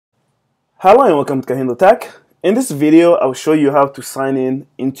Hello and welcome to Kahindo Tech. In this video, I'll show you how to sign in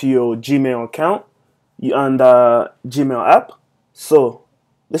into your Gmail account on the Gmail app. So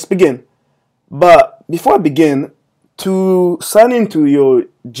let's begin. But before I begin, to sign into your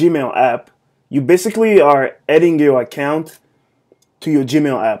Gmail app, you basically are adding your account to your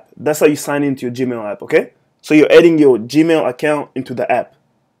Gmail app. That's how you sign into your Gmail app, okay? So you're adding your Gmail account into the app.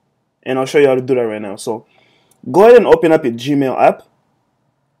 And I'll show you how to do that right now. So go ahead and open up your Gmail app.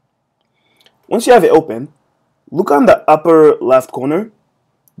 Once you have it open, look on the upper left corner.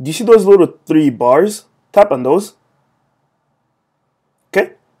 Do you see those little three bars? Tap on those.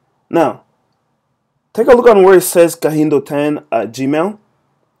 Okay? Now, take a look on where it says Kahindo10 at Gmail.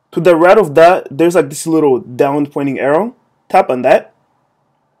 To the right of that, there's like this little down pointing arrow. Tap on that.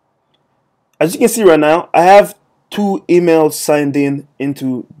 As you can see right now, I have two emails signed in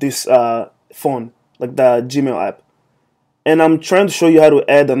into this phone, like the Gmail app. And I'm trying to show you how to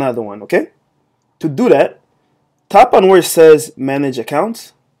add another one, okay? To do that, tap on where it says Manage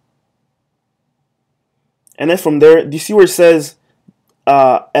Accounts. And then from there, do you see where it says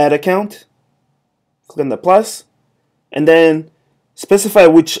Add Account? Click on the plus. And then specify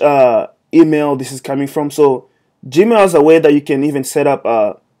which email this is coming from. So Gmail is a way that you can even set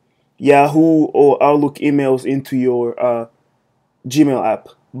up Yahoo or Outlook emails into your Gmail app.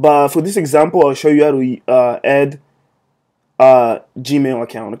 But for this example, I'll show you how to add Gmail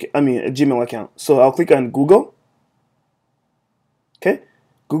account. Okay, a Gmail account. So I'll click on Google. Okay,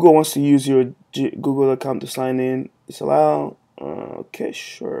 Google wants to use your Google account to sign in. It's allowed. Okay,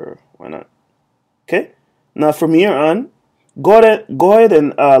 sure, why not? Okay, now from here on, go ahead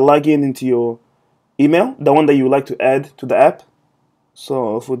and log in into your email, the one that you would like to add to the app.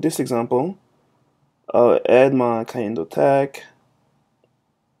 So for this example, I'll add my Kahindo Tech.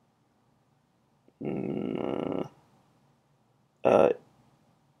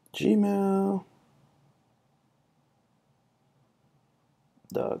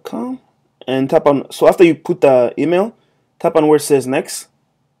 Gmail.com and tap on, so after you put the email, tap on where it says next.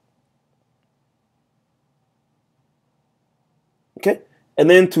 Okay, and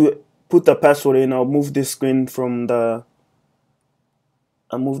then to put the password in, I'll move this screen from the,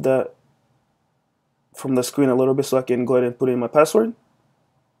 I'll move that from the screen a little bit so I can go ahead and put in my password.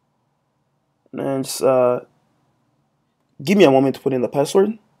 And just give me a moment to put in the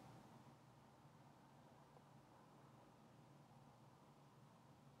password.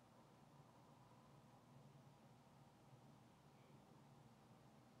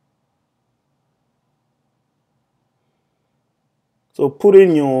 So put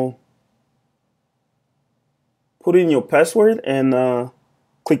in your password and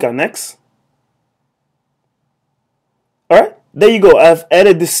click on next. Alright, there you go. I've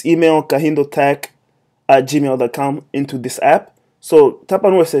added this email kahindotech@gmail.com into this app. So tap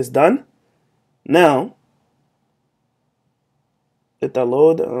on where it says done. Now let that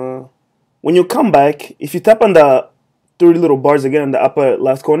load. When you come back, if you tap on the three little bars again in the upper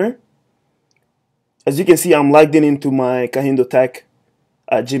left corner, as you can see, I'm logged in into my Kahindo Tech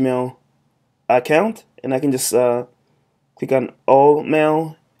Gmail account, and I can just click on all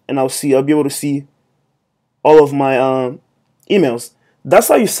mail, and I'll be able to see all of my emails. That's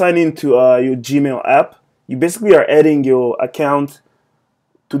how you sign into your Gmail app. You basically are adding your account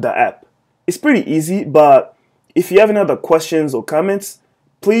to the app. It's pretty easy, but if you have any other questions or comments,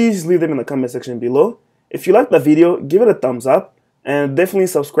 please leave them in the comment section below. If you like the video, give it a thumbs up, and definitely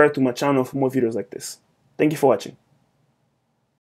subscribe to my channel for more videos like this. Thank you for watching.